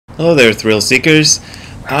Hello there, thrill seekers.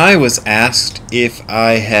 I was asked if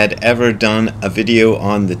I had ever done a video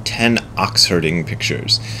on the 10 Oxherding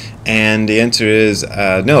Pictures, and the answer is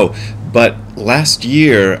no. But last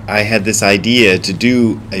year I had this idea to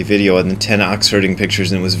do a video on the 10 Oxherding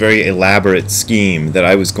Pictures, and it was a very elaborate scheme that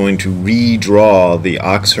I was going to redraw the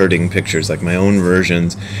Oxherding pictures, like my own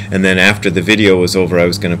versions, and then after the video was over I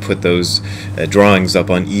was going to put those drawings up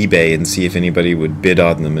on eBay and see if anybody would bid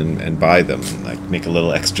on them and buy them, and like make a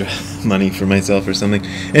little extra money for myself or something.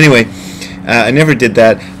 Anyway, I never did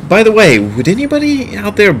that. By the way, would anybody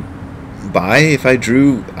out there buy if I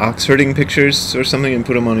drew Oxherding pictures or something and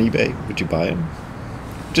put them on eBay? Would you buy them?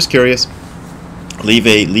 Just curious. Leave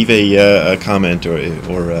a comment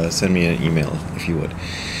or send me an email if you would.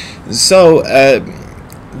 So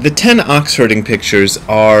the 10 Oxherding pictures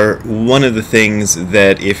are one of the things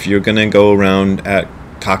that if you're gonna go around at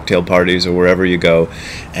cocktail parties or wherever you go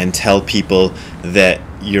and tell people that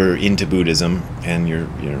you're into Buddhism and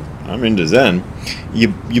I'm into Zen,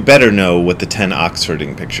 you better know what the 10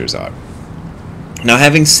 Oxherding pictures are. Now,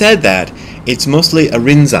 having said that, it's mostly a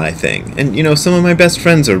Rinzai thing, and you know, some of my best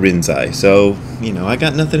friends are Rinzai, so you know, I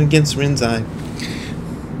got nothing against Rinzai.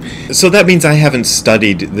 So that means I haven't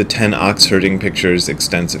studied the 10 Oxherding pictures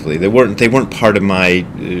extensively. They weren't part of my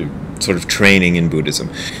sort of training in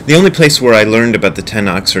Buddhism. The only place where I learned about the 10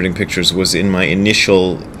 Oxherding pictures was in my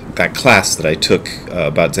that class that I took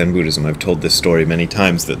about Zen Buddhism. I've told this story many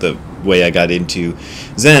times, that the way I got into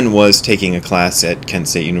Zen was taking a class at Kent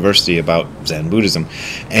State University about Zen Buddhism.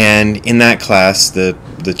 And in that class, the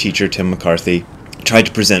teacher, Tim McCarthy, tried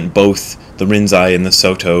to present both the Rinzai and the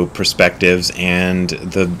Soto perspectives and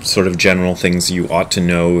the sort of general things you ought to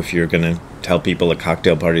know if you're going to tell people at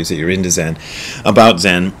cocktail parties that you're into Zen, about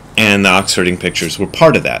Zen, and the Oxherding pictures were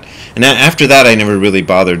part of that. And after that I never really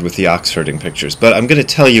bothered with the Oxherding pictures, but I'm going to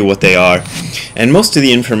tell you what they are, and most of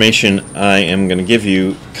the information I am going to give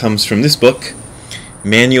you comes from this book,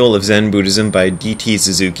 Manual of Zen Buddhism by D.T.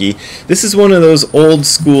 Suzuki. This is one of those old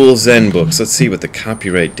school Zen books. Let's see what the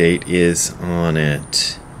copyright date is on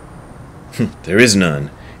it. There is none.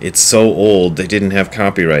 It's so old they didn't have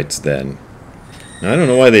copyrights then. Now, I don't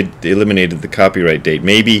know why they eliminated the copyright date.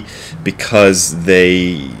 Maybe because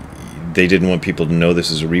they didn't want people to know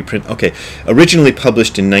this is a reprint. Okay, originally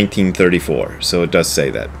published in 1934, so it does say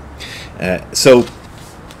that. So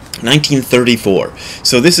 1934.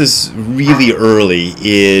 So this is really early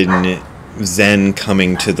in Zen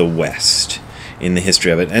coming to the West in the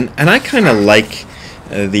history of it, and I kind of like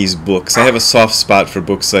these books. I have a soft spot for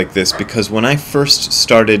books like this because when I first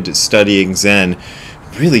started studying Zen,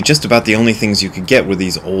 really just about the only things you could get were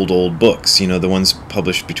these old books, you know, the ones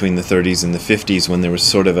published between the 30s and the 50s, when there was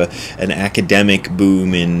sort of an academic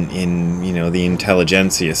boom in you know, the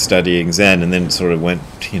intelligentsia studying Zen, and then it sort of went,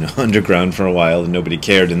 you know, underground for a while and nobody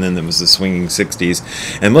cared, and then there was the swinging 60s,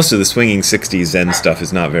 and most of the swinging 60s Zen stuff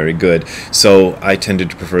is not very good, so I tended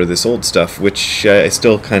to prefer this old stuff, which I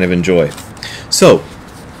still kind of enjoy. So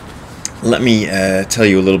let me tell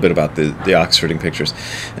you a little bit about the Oxherding pictures.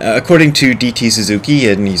 According to D.T. Suzuki,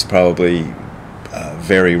 and he's probably a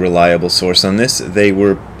very reliable source on this, they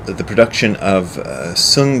were the production of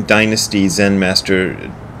Sung Dynasty Zen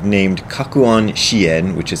master named Kakuon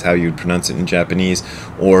Shien, which is how you'd pronounce it in Japanese,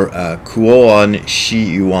 or Kuoan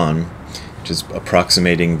Shiyuan, which is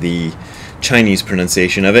approximating the Chinese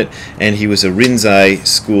pronunciation of it, and he was a Rinzai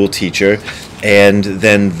school teacher. And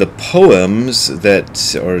then the poems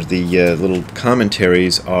that, or the little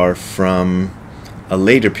commentaries, are from a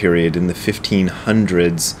later period in the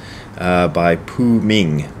 1500s by Pu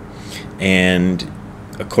Ming. And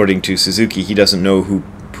according to Suzuki, he doesn't know who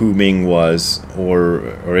Pu Ming was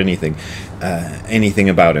or anything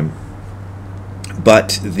about him.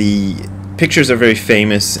 But the pictures are very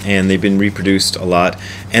famous and they've been reproduced a lot,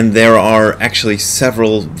 and there are actually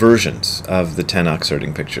several versions of the 10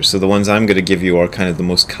 Oxherding pictures. So the ones I'm going to give you are kind of the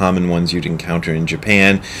most common ones you'd encounter in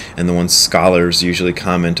Japan and the ones scholars usually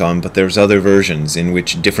comment on, but there's other versions in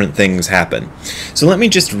which different things happen. So let me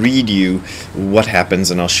just read you what happens,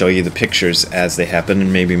 and I'll show you the pictures as they happen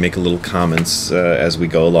and maybe make a little comments as we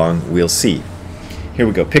go along. We'll see. Here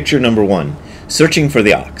we go. Picture number 1. Searching for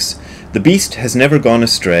the ox. The beast has never gone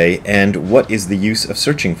astray, and what is the use of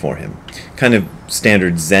searching for him? Kind of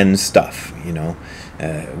standard Zen stuff, you know.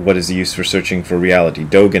 What is the use for searching for reality?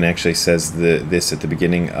 Dogen actually says this at the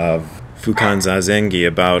beginning of Fukan Zazengi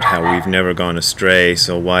about how we've never gone astray,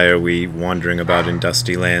 so why are we wandering about in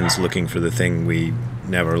dusty lands looking for the thing we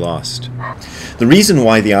never lost? The reason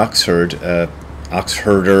why the ox herd ox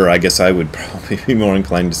herder, I guess I would probably be more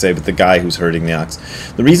inclined to say, but the guy who's herding the ox.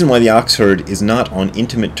 The reason why the ox herd is not on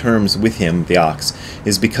intimate terms with him, the ox,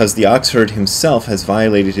 is because the ox herd himself has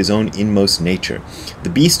violated his own inmost nature. The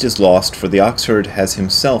beast is lost, for the ox herd has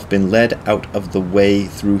himself been led out of the way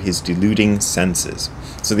through his deluding senses.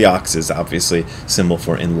 So the ox is obviously a symbol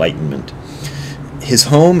for enlightenment. His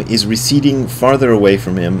home is receding farther away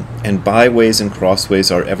from him, and byways and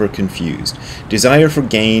crossways are ever confused. Desire for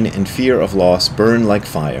gain and fear of loss burn like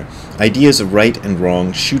fire. Ideas of right and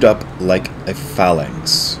wrong shoot up like a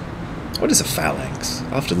phalanx. What is a phalanx?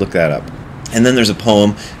 I'll have to look that up. And then there's a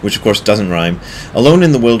poem, which of course doesn't rhyme. Alone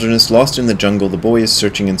in the wilderness, lost in the jungle, the boy is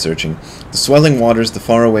searching and searching. The swelling waters, the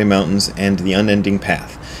faraway mountains, and the unending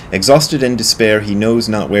path. Exhausted in despair, he knows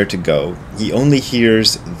not where to go. He only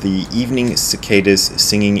hears the evening cicadas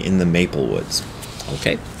singing in the maple woods.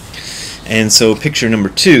 Okay. And so picture number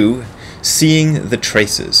 2, seeing the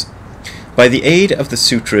traces. By the aid of the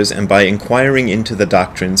sutras and by inquiring into the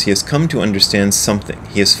doctrines, he has come to understand something.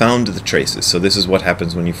 He has found the traces. So this is what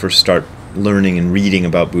happens when you first start learning and reading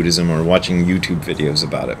about Buddhism or watching YouTube videos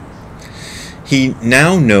about it. He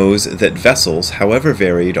now knows that vessels, however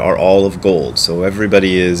varied, are all of gold, so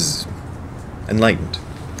everybody is enlightened.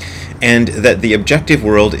 And that the objective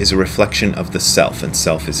world is a reflection of the self, and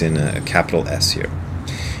self is in a capital S here.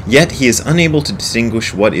 Yet he is unable to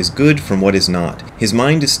distinguish what is good from what is not. His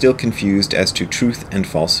mind is still confused as to truth and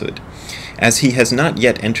falsehood. As he has not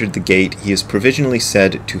yet entered the gate, he is provisionally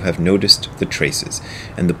said to have noticed the traces.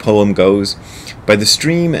 And the poem goes, by the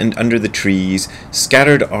stream and under the trees,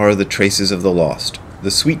 scattered are the traces of the lost. The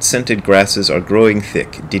sweet-scented grasses are growing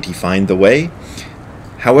thick. Did he find the way?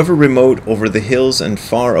 However remote over the hills and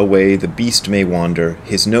far away the beast may wander,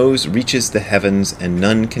 his nose reaches the heavens and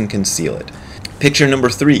none can conceal it. Picture number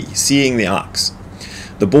 3, seeing the ox.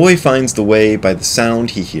 The boy finds the way by the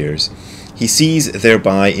sound he hears. He sees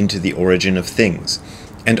thereby into the origin of things,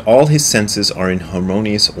 and all his senses are in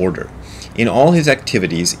harmonious order. In all his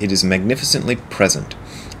activities it is magnificently present.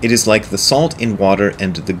 It is like the salt in water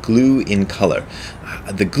and the glue in color.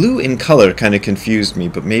 The glue in color kind of confused me,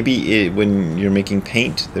 but maybe when you're making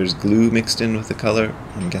paint, there's glue mixed in with the color,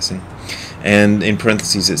 I'm guessing. And in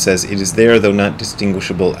parentheses it says, it is there though not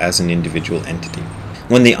distinguishable as an individual entity.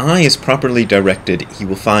 When the eye is properly directed, he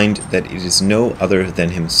will find that it is no other than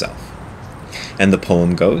himself. And the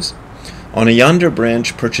poem goes, on a yonder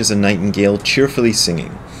branch perches a nightingale cheerfully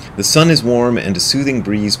singing. The sun is warm and a soothing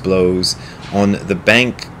breeze blows. On the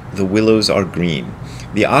bank the willows are green.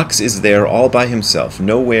 The ox is there all by himself.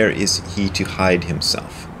 Nowhere is he to hide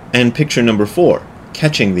himself. And picture number 4,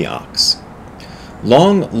 catching the ox.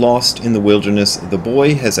 Long lost in the wilderness, the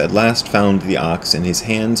boy has at last found the ox, and his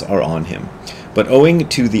hands are on him. But owing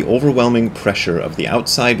to the overwhelming pressure of the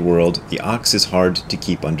outside world, the ox is hard to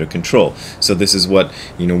keep under control. So this is what,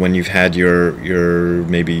 when you've had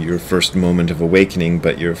maybe your first moment of awakening,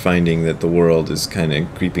 but you're finding that the world is kind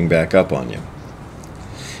of creeping back up on you.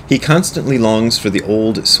 He constantly longs for the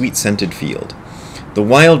old, sweet-scented field. The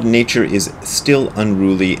wild nature is still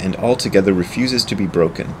unruly and altogether refuses to be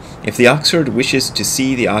broken. If the oxherd wishes to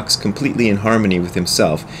see the ox completely in harmony with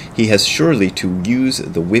himself, he has surely to use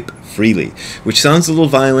the whip freely, which sounds a little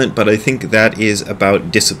violent, but I think that is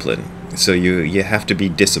about discipline. So you have to be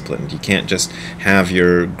disciplined. You can't just have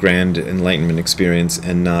your grand enlightenment experience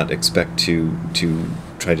and not expect to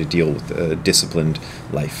try to deal with a disciplined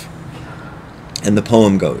life. And the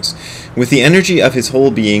poem goes, with the energy of his whole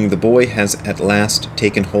being, the boy has at last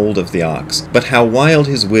taken hold of the ox. But how wild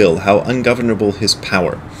his will, how ungovernable his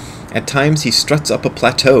power. At times he struts up a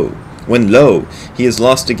plateau, when lo, he is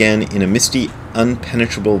lost again in a misty,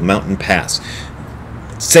 unpenetrable mountain pass.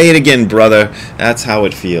 Say it again, brother. That's how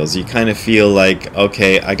it feels. You kind of feel like,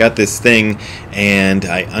 okay, I got this thing, and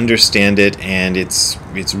I understand it, and it's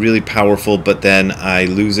really powerful, but then I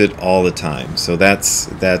lose it all the time. So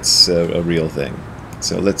that's a real thing.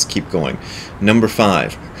 So let's keep going. Number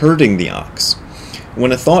 5, herding the ox.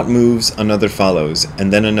 When a thought moves, another follows,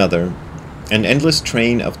 and then another. An endless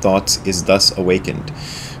train of thoughts is thus awakened.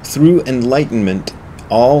 Through enlightenment,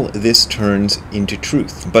 all this turns into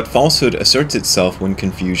truth, but falsehood asserts itself when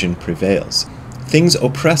confusion prevails. Things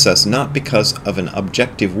oppress us not because of an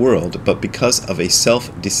objective world, but because of a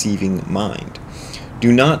self-deceiving mind.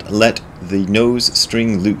 Do not let the nose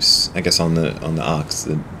string loose, I guess on the ox,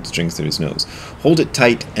 the strings through his nose. Hold it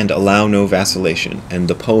tight and allow no vacillation. And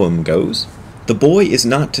the poem goes, the boy is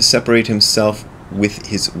not to separate himself with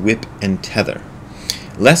his whip and tether,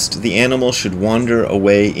 lest the animal should wander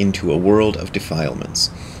away into a world of defilements.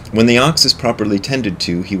 When the ox is properly tended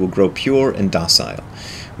to, he will grow pure and docile.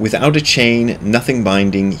 Without a chain, nothing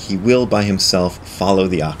binding, he will by himself follow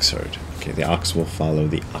the oxherd. Okay, the ox will follow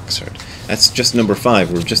the oxherd. That's just number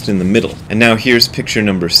 5. We're just in the middle. And now here's picture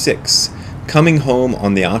number 6. Coming home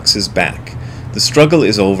on the ox's back. The struggle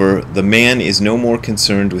is over. The man is no more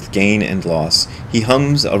concerned with gain and loss. He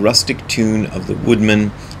hums a rustic tune of the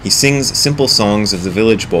woodman. He sings simple songs of the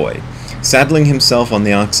village boy. Saddling himself on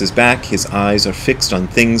the ox's back, his eyes are fixed on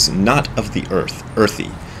things not of the earth,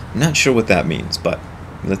 earthy. I'm not sure what that means, but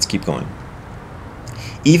let's keep going.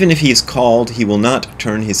 Even if he is called, he will not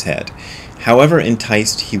turn his head. However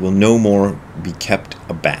enticed, he will no more be kept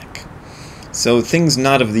aback. So things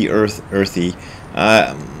not of the earth, earthy.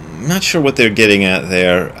 I'm not sure what they're getting at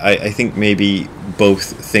there. I think maybe both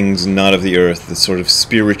things not of the earth, the sort of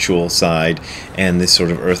spiritual side and this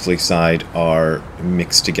sort of earthly side, are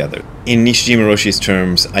mixed together. In Nishijima Roshi's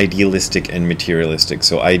terms, idealistic and materialistic.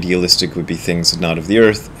 So idealistic would be things not of the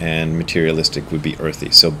earth, and materialistic would be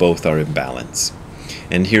earthy. So both are in balance.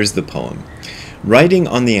 And here's the poem. Riding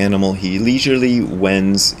on the animal, he leisurely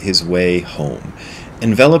wends his way home.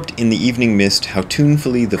 Enveloped in the evening mist, how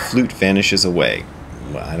tunefully the flute vanishes away.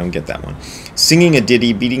 Well, I don't get that one. Singing a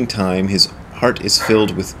ditty, beating time, his heart is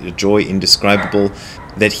filled with a joy indescribable,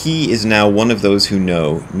 that he is now one of those who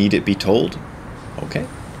know. Need it be told? Okay.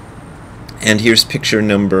 And here's picture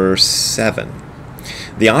number 7.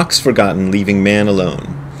 The ox forgotten, leaving man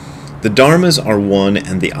alone. The dharmas are one,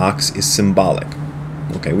 and the ox is symbolic.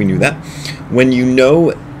 Okay, we knew that. When you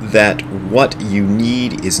know that what you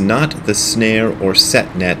need is not the snare or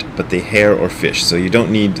set net, but the hare or fish. So you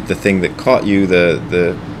don't need the thing that caught you,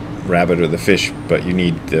 the rabbit or the fish, but you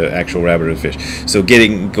need the actual rabbit or the fish. So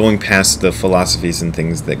going past the philosophies and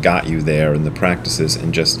things that got you there and the practices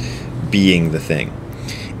and just being the thing.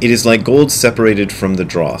 It is like gold separated from the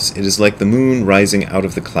dross. It is like the moon rising out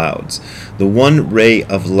of the clouds. The one ray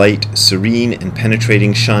of light, serene and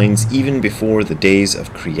penetrating, shines even before the days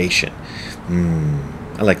of creation.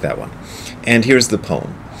 I like that one. And here's the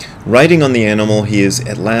poem. Riding on the animal, he is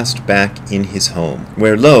at last back in his home,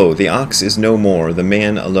 where, lo, the ox is no more, the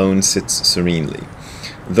man alone sits serenely.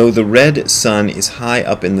 Though the red sun is high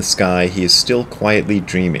up in the sky, he is still quietly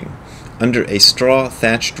dreaming. Under a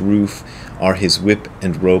straw-thatched roof are his whip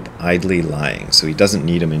and rope idly lying, so he doesn't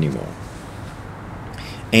need them anymore.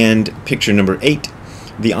 And picture number 8.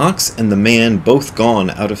 The ox and the man both gone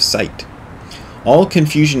out of sight. All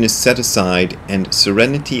confusion is set aside, and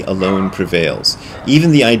serenity alone prevails. Even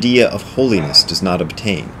the idea of holiness does not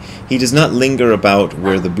obtain. He does not linger about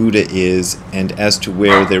where the Buddha is, and as to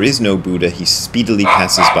where there is no Buddha, he speedily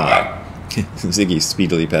passes by. Ziggy's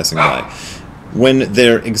speedily passing by. When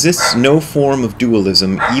there exists no form of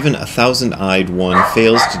dualism, even a thousand-eyed one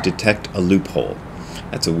fails to detect a loophole.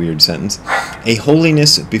 That's a weird sentence. A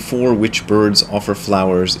holiness before which birds offer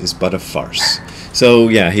flowers is but a farce. So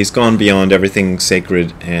yeah, he's gone beyond everything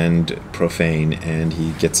sacred and profane, and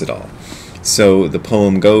he gets it all. So the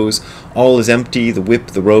poem goes, all is empty, the whip,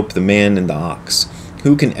 the rope, the man, and the ox.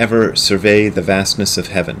 Who can ever survey the vastness of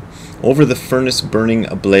heaven? Over the furnace burning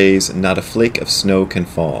ablaze, not a flake of snow can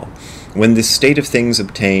fall. When this state of things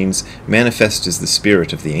obtains, manifest is the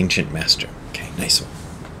spirit of the ancient master. Okay, nice one.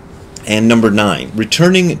 And number 9,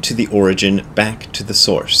 returning to the origin, back to the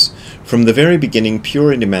source. From the very beginning,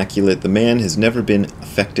 pure and immaculate, the man has never been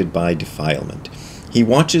affected by defilement. He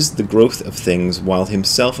watches the growth of things while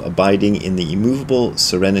himself abiding in the immovable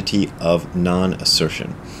serenity of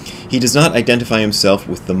non-assertion. He does not identify himself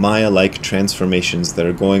with the Maya-like transformations that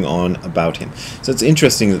are going on about him. So it's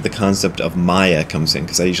interesting that the concept of Maya comes in,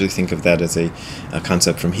 because I usually think of that as a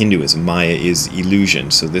concept from Hinduism. Maya is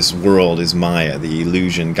illusion, so this world is Maya, the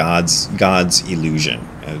illusion, God's illusion.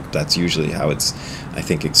 That's usually how it's, I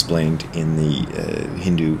think, explained in the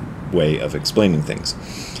Hindu way of explaining things.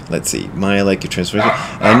 Let's see, Maya-like transformation.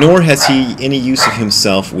 Nor has he any use of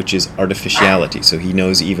himself, which is artificiality. So he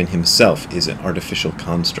knows even himself is an artificial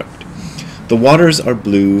construct. The waters are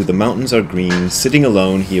blue, the mountains are green. Sitting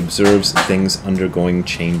alone, he observes things undergoing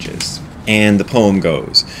changes. And the poem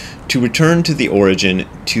goes, to return to the origin,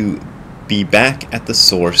 to be back at the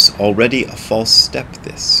source, already a false step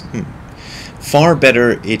this. Far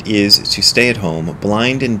better it is to stay at home,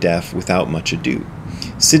 blind and deaf, without much ado.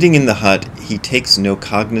 Sitting in the hut, he takes no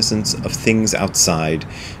cognizance of things outside.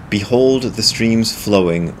 Behold the streams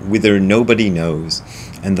flowing, whither nobody knows,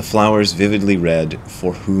 and the flowers vividly red,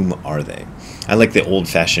 for whom are they? I like the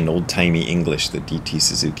old-fashioned, old-timey English that D.T.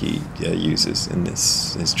 Suzuki uses in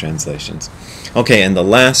his translations. Okay, and the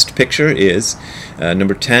last picture is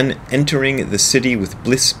number 10, entering the city with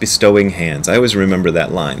bliss-bestowing hands. I always remember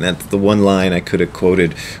that line. That's the one line I could have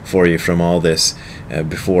quoted for you from all this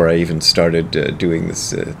before I even started doing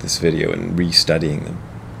this video and restudying them.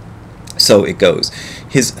 So it goes.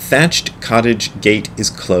 His thatched cottage gate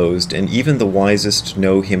is closed, and even the wisest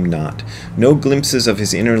know him not. No glimpses of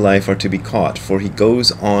his inner life are to be caught, for he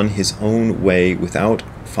goes on his own way without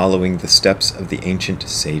following the steps of the ancient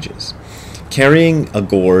sages. Carrying a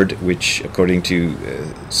gourd, which according to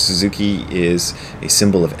Suzuki is a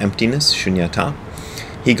symbol of emptiness, shunyata,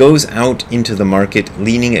 he goes out into the market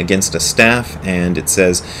leaning against a staff, and it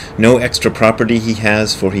says, no extra property he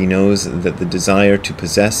has, for he knows that the desire to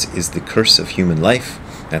possess is the curse of human life.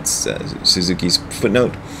 That's Suzuki's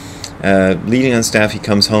footnote. Leaning on staff, he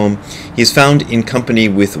comes home. He is found in company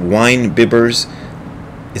with wine bibbers,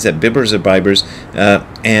 is that bibbers or bibers,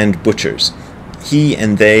 and butchers. He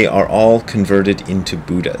and they are all converted into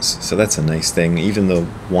Buddhas. So that's a nice thing. Even the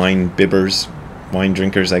wine bibbers, wine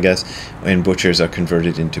drinkers, I guess, and butchers are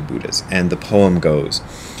converted into Buddhas. And the poem goes,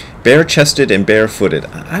 bare-chested and barefooted.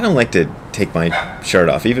 I don't like to take my shirt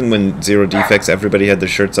off. Even when Zero Defects, everybody had their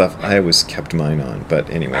shirts off, I always kept mine on. But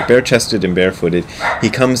anyway, bare-chested and barefooted, he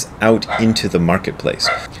comes out into the marketplace.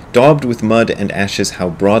 Daubed with mud and ashes, how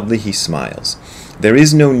broadly he smiles. There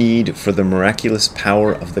is no need for the miraculous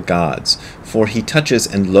power of the gods, for he touches,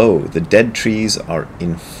 and lo, the dead trees are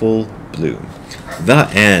in full bloom. The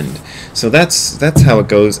end. So that's how it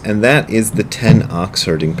goes, and that is the 10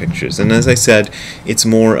 Oxherding Pictures. And as I said, it's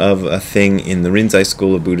more of a thing in the Rinzai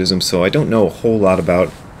school of Buddhism, so I don't know a whole lot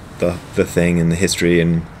about the thing and the history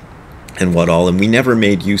and what all, and we never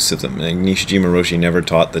made use of them. Like, Nishijima Roshi never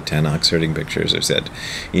taught the 10 Oxherding Pictures or said,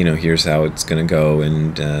 you know, here's how it's going to go,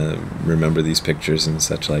 and remember these pictures and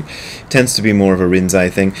such like. It tends to be more of a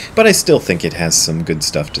Rinzai thing, but I still think it has some good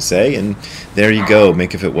stuff to say, and there you go.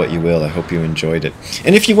 Make of it what you will. I hope you enjoyed it.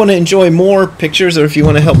 And if you want to enjoy more pictures, or if you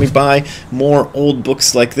want to help me buy more old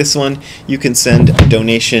books like this one, you can send a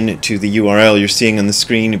donation to the URL you're seeing on the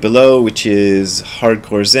screen below, which is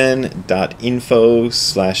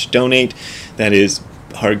hardcorezen.info/donate. That is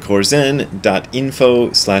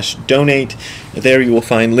hardcorezen.info/donate. There you will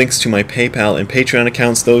find links to my PayPal and Patreon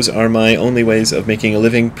accounts. Those are my only ways of making a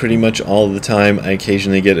living pretty much all the time. I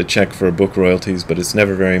occasionally get a check for book royalties, but it's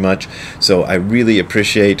never very much. So I really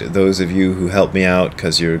appreciate those of you who help me out,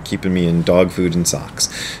 because you're keeping me in dog food and socks.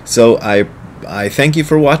 So I thank you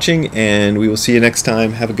for watching, and we will see you next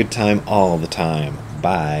time. Have a good time all the time.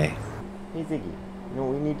 Bye. Hey Ziggy, you know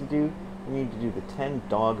what we need to do? We need to do the 10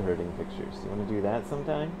 dog herding pictures. You want to do that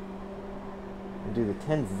sometime? We'll do the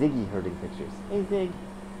 10 Ziggy herding pictures. Hey Zig!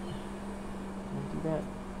 You want to do that?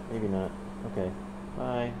 Maybe not. Okay.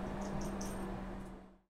 Bye.